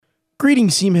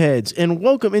Greetings, Seamheads, and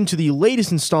welcome into the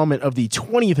latest installment of the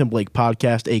 20th and Blake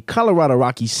podcast, a Colorado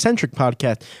Rockies-centric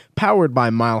podcast powered by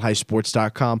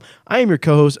MileHighSports.com. I am your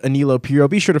co-host, Aniello Piro.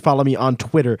 Be sure to follow me on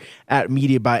Twitter at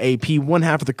MediaByAP, one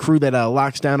half of the crew that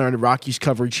locks down our Rockies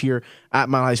coverage here at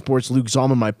Mile High Sports. Luke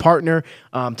Zalman, my partner,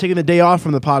 taking the day off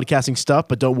from the podcasting stuff,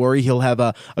 but don't worry, he'll have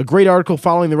a great article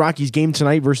following the Rockies game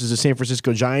tonight versus the San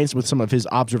Francisco Giants with some of his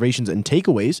observations and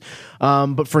takeaways.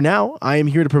 But for now, I am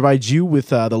here to provide you with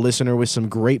the listener with some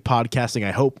great podcasting,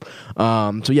 I hope.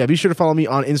 So yeah, be sure to follow me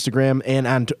on Instagram and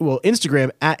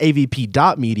Instagram at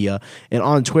avp.media and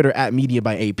on Twitter at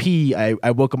MediaByAP.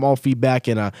 I welcome all feedback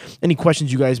and any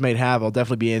questions you guys might have. I'll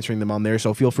definitely be answering them on there.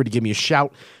 So feel free to give me a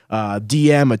shout,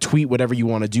 DM, a tweet, whatever you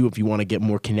want to do if you want to get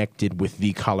more connected with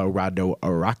the Colorado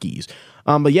Rockies.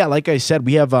 But yeah, like I said,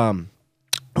 we have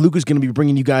Luke is going to be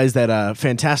bringing you guys that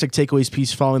fantastic takeaways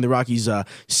piece following the Rockies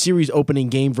series opening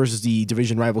game versus the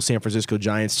division rival San Francisco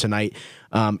Giants tonight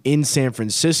in San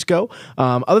Francisco.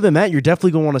 Other than that, you're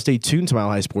definitely going to want to stay tuned to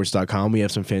MileHighSports.com. We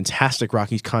have some fantastic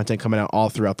Rockies content coming out all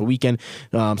throughout the weekend.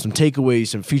 Some takeaways,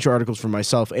 some feature articles from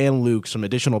myself and Luke, some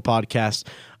additional podcasts.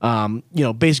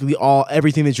 Basically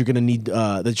everything that you're going to need,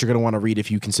 that you're going to want to read if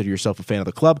you consider yourself a fan of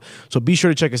the club. So be sure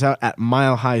to check us out at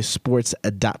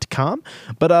MileHighSports.com.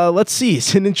 But let's see.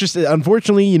 It's an interesting.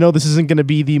 Unfortunately, this isn't going to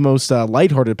be the most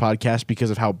lighthearted podcast because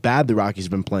of how bad the Rockies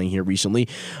have been playing here recently.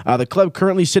 The club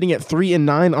currently sitting at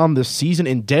 3-9 on the season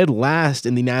and dead last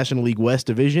in the National League West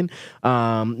Division.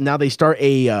 Now they start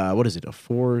a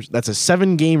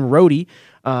 7-game roadie.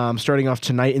 Starting off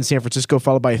tonight in San Francisco,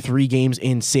 followed by 3 games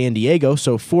in San Diego.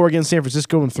 So 4 against San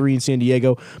Francisco and 3 in San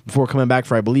Diego before coming back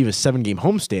for, I believe, a 7-game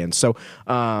homestand. So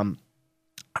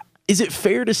is it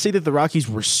fair to say that the Rockies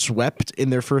were swept in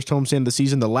their first homestand of the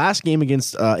season? The last game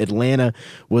against Atlanta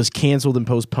was canceled and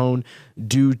postponed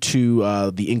due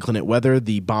to the inclement weather,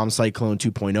 the bomb cyclone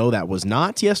 2.0. That was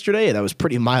not yesterday. That was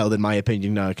pretty mild, in my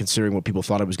opinion, considering what people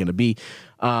thought it was going to be.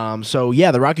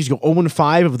 The Rockies go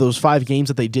 0-5 of those 5 games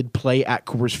that they did play at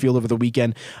Coors Field over the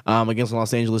weekend against the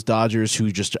Los Angeles Dodgers,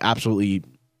 who just absolutely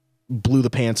blew the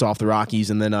pants off the Rockies,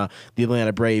 and then the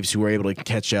Atlanta Braves, who were able to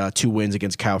catch 2 wins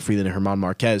against Kyle Freeland and German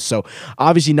Marquez. So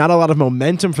obviously not a lot of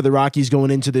momentum for the Rockies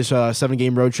going into this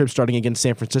 7-game road trip starting against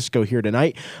San Francisco here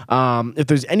tonight. If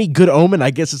there's any good omen,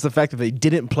 I guess it's the fact that they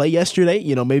didn't play yesterday.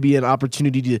 Maybe an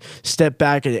opportunity to step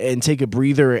back and take a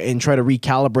breather and try to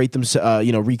recalibrate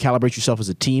recalibrate yourself as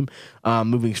a team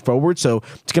moving forward. So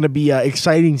it's going to be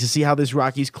exciting to see how this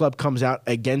Rockies club comes out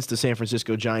against the San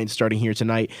Francisco Giants starting here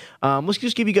tonight. Let's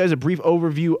just give you guys a brief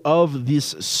overview of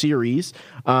this series.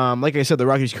 Like I said, the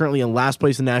Rockies currently in last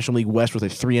place in the National League West with a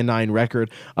 3-9 record.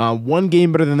 1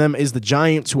 game better than them is the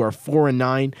Giants, who are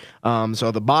 4-9. So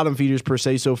the bottom feeders per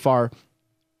se so far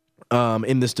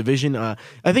in this division. I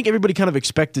think everybody kind of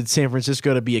expected San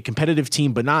Francisco to be a competitive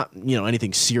team, but not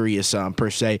anything serious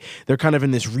per se. They're kind of in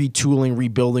this retooling,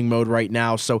 rebuilding mode right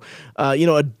now. So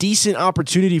a decent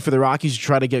opportunity for the Rockies to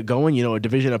try to get going. A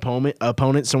division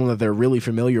opponent, someone that they're really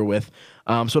familiar with.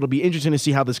 So it'll be interesting to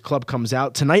see how this club comes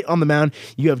out. Tonight on the mound,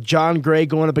 you have John Gray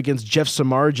going up against Jeff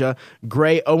Samardzija.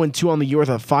 Gray 0-2 on the year with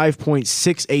a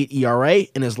 5.68 ERA.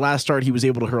 In his last start, he was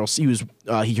able to hurl.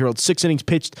 He hurled 6 innings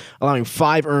pitched, allowing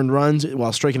 5 earned runs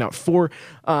while striking out 4.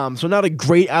 So not a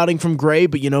great outing from Gray,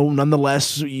 but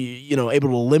nonetheless, able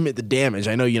to limit the damage.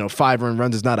 I know 5 earned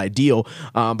runs is not ideal,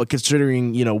 but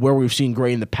considering where we've seen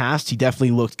Gray in the past, he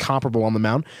definitely looked comparable on the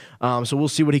mound. So we'll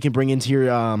see what he can bring into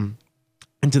here.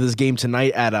 Into this game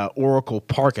tonight at Oracle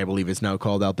Park, I believe it's now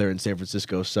called out there in San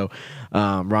Francisco. So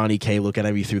Ronnie K looking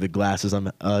at me through the glasses. I'm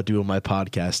doing my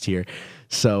podcast here.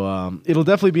 So it'll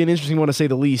definitely be an interesting one to say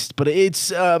the least. But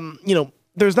it's,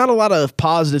 there's not a lot of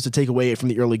positives to take away from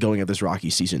the early going of this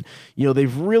Rockies season.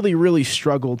 They've really, really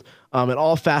struggled at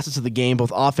all facets of the game,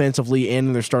 both offensively and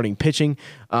in their starting pitching.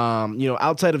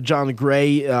 Outside of John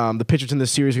Gray, the pitchers in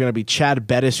this series are going to be Chad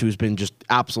Bettis, who's been just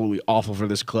absolutely awful for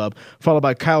this club, followed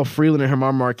by Kyle Freeland and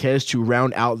German Marquez to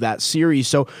round out that series.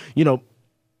 So,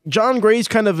 John Gray's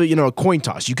kind of a coin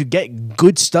toss. You could get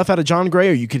good stuff out of John Gray,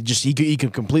 or you could just he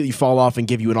could completely fall off and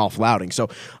give you an awful outing.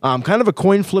 So kind of a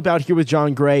coin flip out here with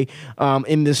John Gray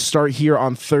in this start here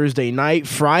on Thursday night.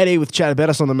 Friday with Chad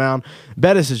Bettis on the mound.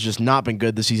 Bettis has just not been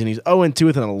good this season. He's 0-2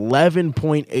 with an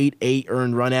 11.88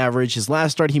 earned run average. His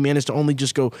last start, he managed to only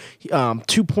just go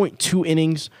 2.2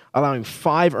 innings, allowing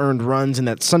 5 earned runs in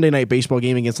that Sunday night baseball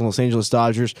game against the Los Angeles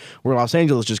Dodgers, where Los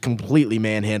Angeles just completely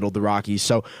manhandled the Rockies.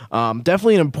 So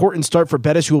definitely an important start for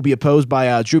Bettis, who will be opposed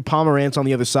by Drew Pomerantz on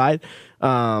the other side.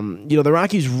 The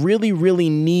Rockies really, really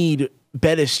need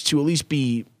Bettis to at least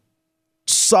be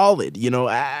solid,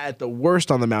 at the worst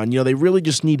on the mound. They really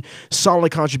just need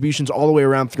solid contributions all the way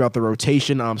around throughout the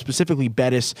rotation, specifically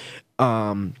Bettis.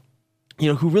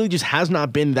 Who really just has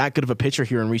not been that good of a pitcher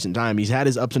here in recent time. He's had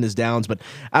his ups and his downs, but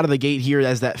out of the gate here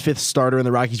as that fifth starter in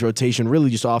the Rockies rotation,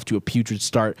 really just off to a putrid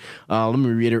start. Let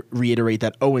me reiterate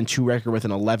that 0-2 record with a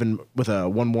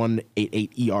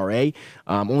 1.188 ERA.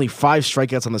 Only 5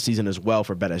 strikeouts on the season as well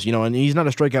for Bettis. And he's not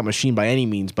a strikeout machine by any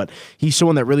means, but he's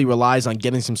someone that really relies on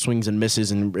getting some swings and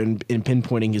misses and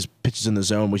pinpointing his pitches in the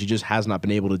zone, which he just has not been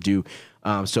able to do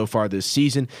so far this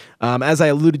season. As I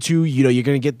alluded to, you're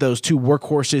going to get those 2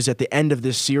 workhorses at the end of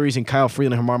this series in Kyle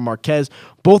Freeland and German Marquez,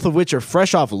 both of which are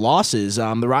fresh off losses.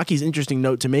 The Rockies, interesting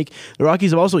note to make, the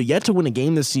Rockies have also yet to win a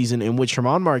game this season in which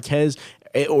German Marquez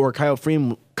or Kyle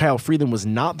Freeland was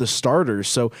not the starter,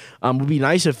 so it would be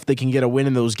nice if they can get a win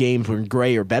in those games when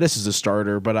Gray or Bettis is a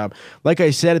starter. But like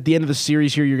I said, at the end of the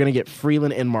series here, you're going to get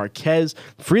Freeland and Marquez.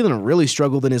 Freeland really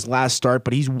struggled in his last start,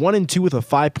 but he's 1-2 with a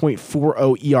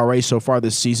 5.40 ERA so far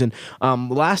this season.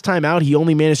 Last time out, he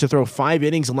only managed to throw 5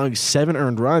 innings, allowing 7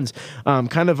 earned runs.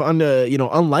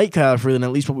 Unlike Kyle Freeland,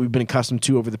 at least what we've been accustomed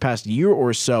to over the past year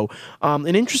or so.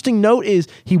 An interesting note is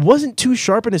he wasn't too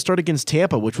sharp in his start against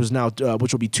Tampa, which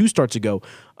will be 2 starts ago.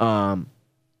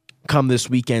 Come this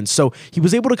weekend. So he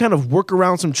was able to kind of work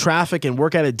around some traffic and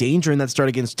work out of danger in that start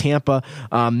against Tampa,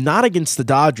 not against the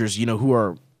Dodgers, who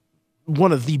are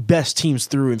one of the best teams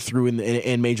through and through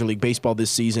in Major League Baseball this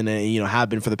season, and have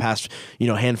been for the past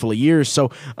handful of years.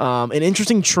 So an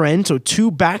interesting trend. So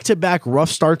 2 back-to-back rough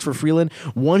starts for Freeland.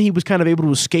 One, he was kind of able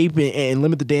to escape and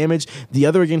limit the damage. The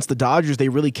other against the Dodgers, they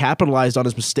really capitalized on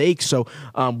his mistakes. So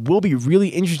will be really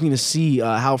interesting to see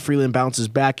how Freeland bounces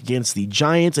back against the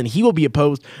Giants, and he will be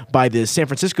opposed by the San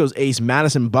Francisco's ace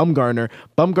Madison Bumgarner.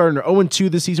 Bumgarner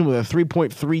 0-2 this season with a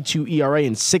 3.32 ERA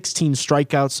and 16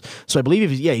 strikeouts. So I believe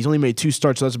he's only made 2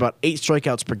 starts, so that's about 8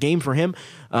 strikeouts per game for him,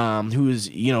 who is,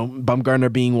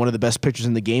 Bumgarner being one of the best pitchers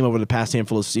in the game over the past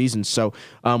handful of seasons. So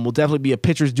will definitely be a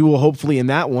pitcher's duel, hopefully, in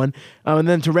that one. And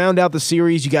then to round out the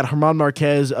series, you got German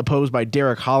Marquez opposed by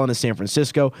Derek Holland of San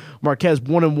Francisco. Marquez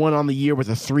 1-1 on the year with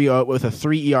a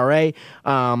 3 ERA.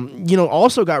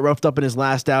 Also got roughed up in his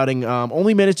last outing.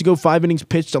 Only managed to go 5 innings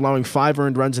pitched, allowing 5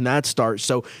 earned runs in that start.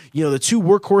 So, the 2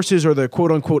 workhorses or the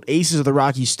quote-unquote aces of the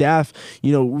Rockies staff,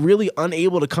 really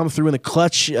unable to come through in the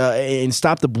clutch and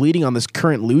stop the bleeding on this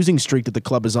current losing streak that the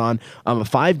club is on, a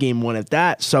 5-game one at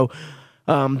that. So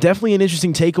definitely an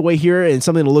interesting takeaway here and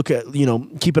something to look at,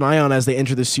 keep an eye on as they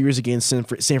enter the series against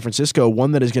San Francisco,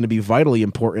 one that is going to be vitally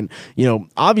important.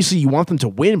 Obviously you want them to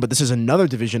win, but this is another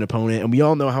division opponent, and we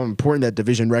all know how important that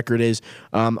division record is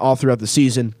all throughout the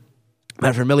season.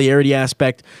 That familiarity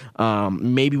aspect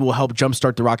maybe will help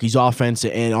jumpstart the Rockies' offense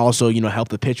and also, help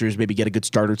the pitchers maybe get a good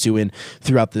start or 2 in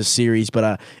throughout this series.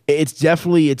 But it's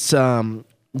definitely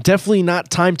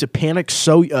not time to panic.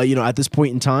 So at this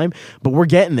point in time, but we're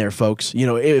getting there, folks.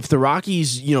 If the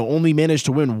Rockies only manage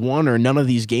to win 1 or none of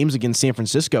these games against San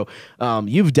Francisco,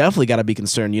 you've definitely got to be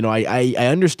concerned. I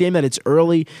understand that it's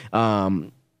early.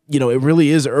 It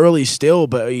really is early still,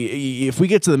 but if we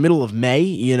get to the middle of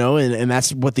May, and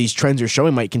that's what these trends are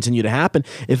showing might continue to happen.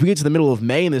 If we get to the middle of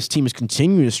May and this team is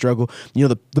continuing to struggle,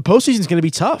 the postseason is going to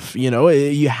be tough.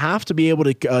 You have to be able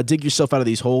to dig yourself out of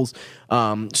these holes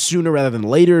sooner rather than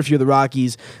later. If you're the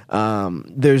Rockies,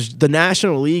 there's the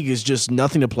National League is just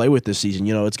nothing to play with this season.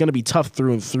 It's going to be tough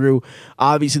through and through.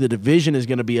 Obviously, the division is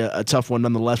going to be a tough one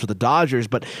nonetheless with the Dodgers,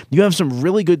 but you have some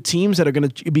really good teams that are going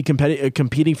to be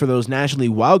competing for those National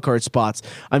League wildcard spots.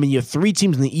 I mean, you have 3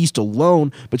 teams in the East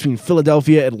alone between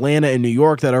Philadelphia, Atlanta, and New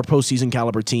York that are postseason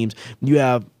caliber teams. You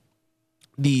have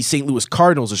the St. Louis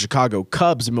Cardinals, the Chicago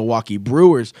Cubs, and Milwaukee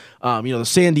Brewers. The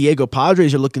San Diego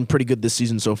Padres are looking pretty good this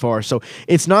season so far. So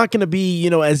it's not going to be,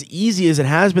 as easy as it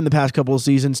has been the past couple of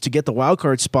seasons to get the wild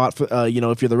card spot for,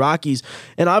 if you're the Rockies.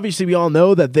 And obviously we all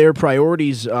know that their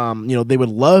priorities, they would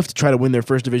love to try to win their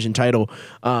first division title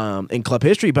in club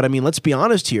history. But I mean, let's be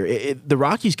honest here. The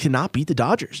Rockies cannot beat the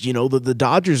Dodgers. The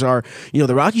Dodgers are,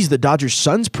 the Rockies, the Dodgers'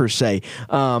 sons per se.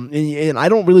 And I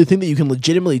don't really think that you can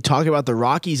legitimately talk about the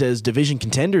Rockies as division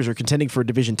contenders or contending for a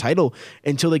division title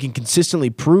until they can consistently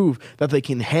prove that they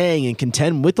can hang and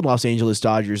contend with the Los Angeles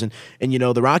Dodgers. And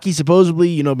the Rockies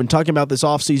supposedly, been talking about this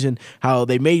offseason, how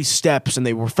they made steps and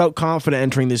they felt confident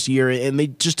entering this year, and they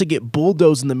just to get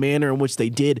bulldozed in the manner in which they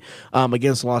did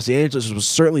against Los Angeles was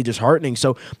certainly disheartening.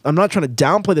 So I'm not trying to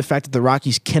downplay the fact that the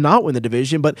Rockies cannot win the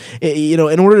division, but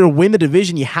in order to win the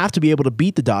division, you have to be able to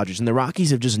beat the Dodgers, and the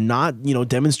Rockies have just not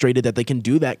demonstrated that they can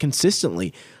do that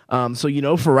consistently.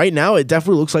 So, for right now, it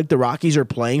definitely looks like the Rockies are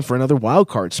playing for another wild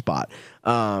card spot.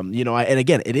 And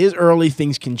again, it is early,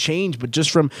 things can change, but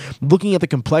just from looking at the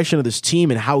complexion of this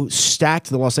team and how stacked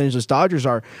the Los Angeles Dodgers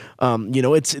are,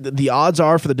 it's the odds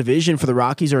are for the division for the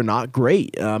Rockies are not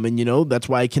great. That's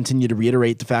why I continue to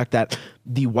reiterate the fact that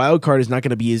the wild card is not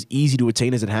going to be as easy to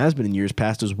attain as it has been in years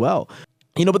past as well.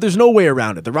 But there's no way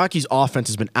around it. The Rockies' offense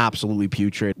has been absolutely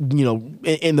putrid.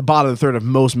 In the bottom third of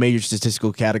most major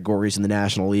statistical categories in the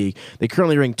National League. They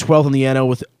currently rank 12th in the NL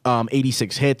with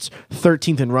 86 hits,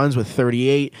 13th in runs with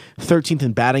 38, 13th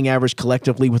in batting average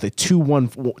collectively with a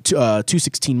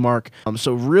 216 mark.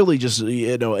 So really just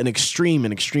an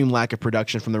extreme lack of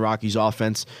production from the Rockies'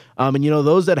 offense.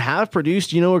 Those that have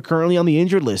produced, are currently on the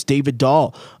injured list. David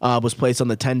Dahl was placed on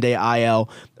the 10-day IL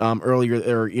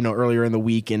earlier in the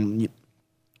week, and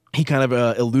he kind of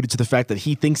alluded to the fact that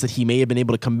he thinks that he may have been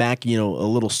able to come back, a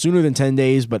little sooner than 10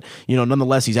 days, but,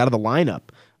 nonetheless, he's out of the lineup.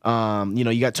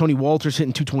 You got Tony Walters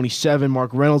hitting 227,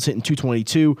 Mark Reynolds hitting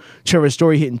 222, Trevor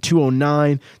Story hitting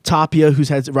 209,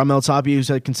 Ramel Tapia, who's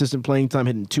had consistent playing time,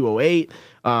 hitting 208,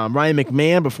 Ryan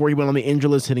McMahon, before he went on the injured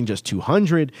list, hitting just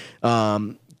 200,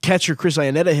 catcher Chris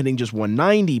Iannetta hitting just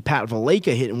 190, Pat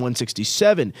Valaika hitting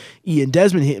 167, Ian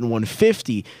Desmond hitting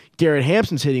 150, Garrett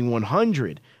Hampson's hitting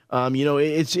 100.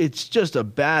 It's just a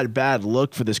bad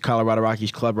look for this Colorado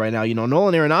Rockies club right now.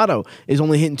 Nolan Arenado is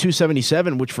only hitting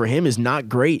 277, which for him is not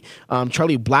great.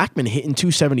 Charlie Blackmon hitting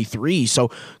 273. So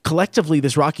collectively,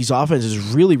 this Rockies offense has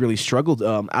really struggled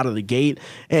out of the gate.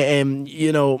 And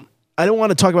I don't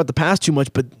want to talk about the past too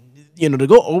much, but to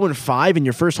go 0-5 in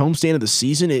your first homestand of the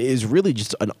season is really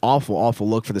just an awful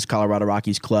look for this Colorado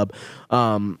Rockies club.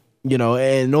 And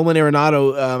Nolan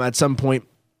Arenado at some point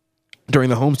during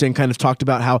the homestand kind of talked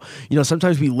about how,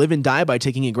 sometimes we live and die by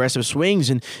taking aggressive swings.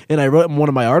 And I wrote in one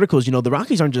of my articles, the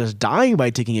Rockies aren't just dying by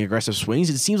taking aggressive swings.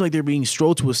 It seems like they're being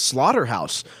strolled to a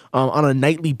slaughterhouse on a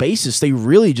nightly basis. They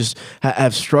really just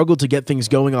have struggled to get things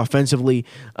going offensively.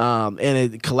 And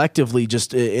it collectively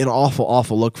just an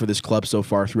awful look for this club so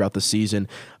far throughout the season.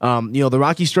 The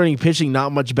Rockies starting pitching,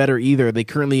 not much better either. They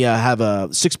currently have a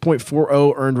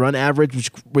 6.40 earned run average,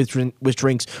 which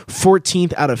ranks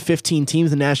 14th out of 15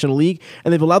 teams in the National League.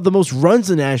 And they've allowed the most runs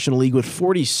in the National League with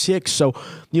 46. So,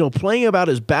 playing about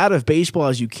as bad of baseball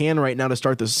as you can right now to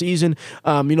start the season.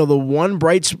 The one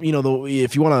bright,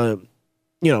 if you want to,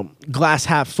 glass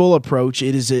half full approach,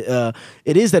 it is that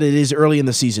it is early in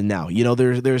the season now.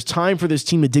 There's time for this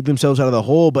team to dig themselves out of the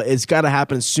hole, but it's got to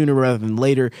happen sooner rather than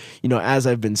later. As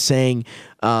I've been saying,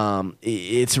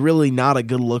 it's really not a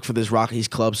good look for this Rockies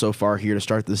club so far here to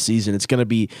start the season. It's going to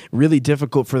be really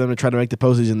difficult for them to try to make the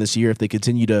postseason this year if they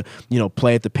continue to,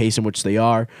 play at the pace in which they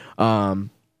are.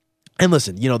 And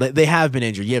listen, they have been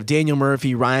injured. You have Daniel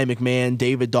Murphy, Ryan McMahon,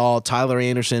 David Dahl, Tyler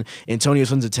Anderson, Antonio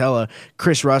Senzatella,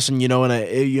 Chris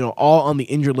Russin, all on the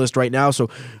injured list right now. So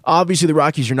obviously the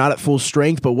Rockies are not at full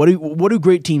strength, but what do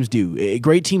great teams do?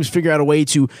 Great teams figure out a way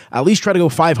to at least try to go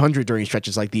 500 during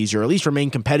stretches like these, or at least remain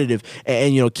competitive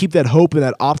and keep that hope and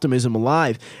that optimism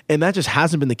alive. And that just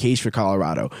hasn't been the case for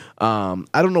Colorado. I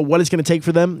don't know what it's going to take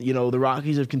for them. The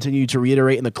Rockies have continued to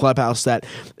reiterate in the clubhouse that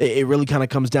it really kind of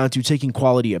comes down to taking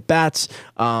quality at bats.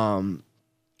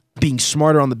 Being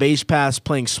smarter on the base pass,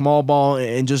 playing small ball,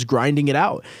 and just grinding it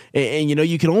out. And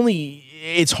you can only,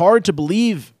 it's hard to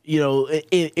believe,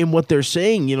 in what they're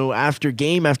saying, after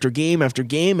game after game after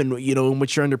game, and in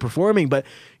which you're underperforming. But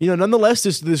nonetheless,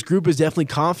 this group is definitely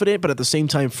confident, but at the same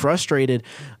time frustrated.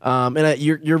 And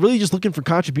you're really just looking for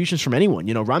contributions from anyone.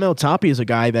 Ramel Tapia is a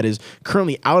guy that is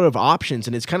currently out of options,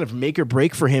 and it's kind of make or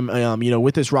break for him.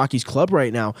 With this Rockies club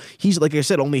right now, he's, like I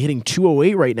said, only hitting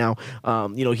 208 right now.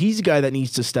 He's a guy that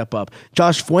needs to step up.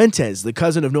 Josh Fuentes, the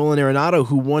cousin of Nolan Arenado,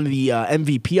 who won the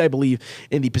MVP, I believe,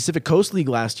 in the Pacific Coast League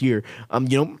last year.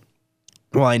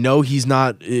 Well, I know he's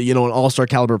not, an all-star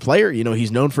caliber player.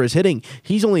 He's known for his hitting.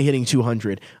 He's only hitting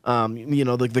 200.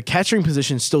 The catching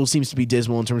position still seems to be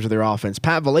dismal in terms of their offense.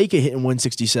 Pat Valaika hitting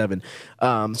 167.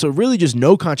 So really just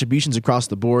no contributions across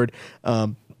the board.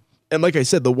 And like I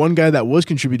said, the one guy that was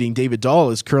contributing, David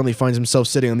Dahl, currently finds himself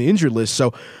sitting on the injured list.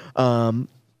 So,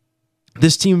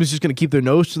 this team is just going to keep their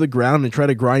nose to the ground and try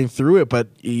to grind through it. But,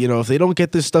 if they don't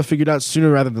get this stuff figured out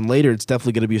sooner rather than later, it's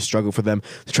definitely going to be a struggle for them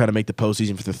to try to make the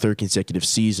postseason for the third consecutive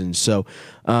season. So,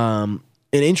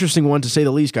 an interesting one to say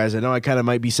the least, guys. I know I kind of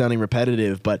might be sounding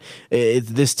repetitive, but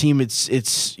this team, it's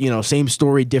same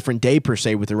story, different day per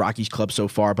se with the Rockies club so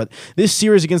far. But this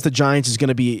series against the Giants is going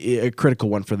to be a critical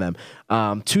one for them.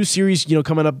 Two series,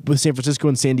 coming up with San Francisco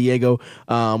and San Diego,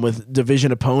 with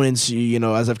division opponents.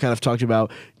 As I've kind of talked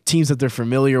about, teams that they're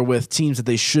familiar with, teams that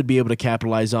they should be able to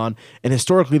capitalize on. And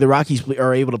historically, the Rockies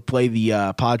are able to play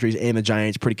the Padres and the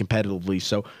Giants pretty competitively.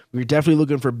 So we're definitely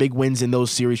looking for big wins in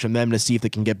those series from them to see if they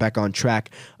can get back on track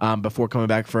before coming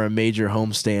back for a major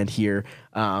homestand here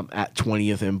at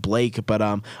 20th and Blake. But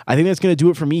I think that's going to do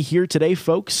it for me here today,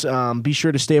 folks. Be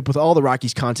sure to stay up with all the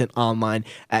Rockies content online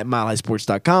at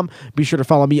milehighsports.com. Be sure to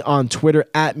follow me on Twitter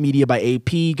at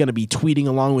MediaByAP. Going to be tweeting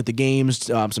along with the games,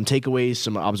 some takeaways,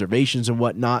 some observations and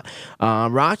whatnot.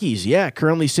 Rockies,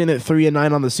 currently sitting at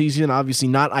 3-9 on the season. Obviously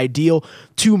not ideal.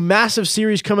 Two massive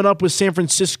series coming up with San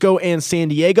Francisco and San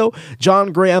Diego.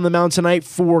 John Gray on the mound tonight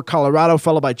for Colorado,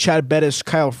 followed by Chad Bettis,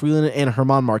 Kyle Freeland, and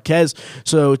German Marquez.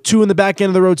 So two in the back end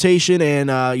of the rotation, and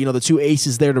the two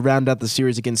aces there to round out the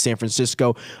series against San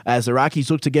Francisco as the Rockies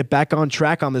look to get back on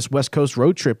track on this West Coast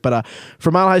road trip. But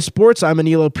for Mile High Sports, I'm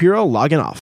Aniello Piro, logging off.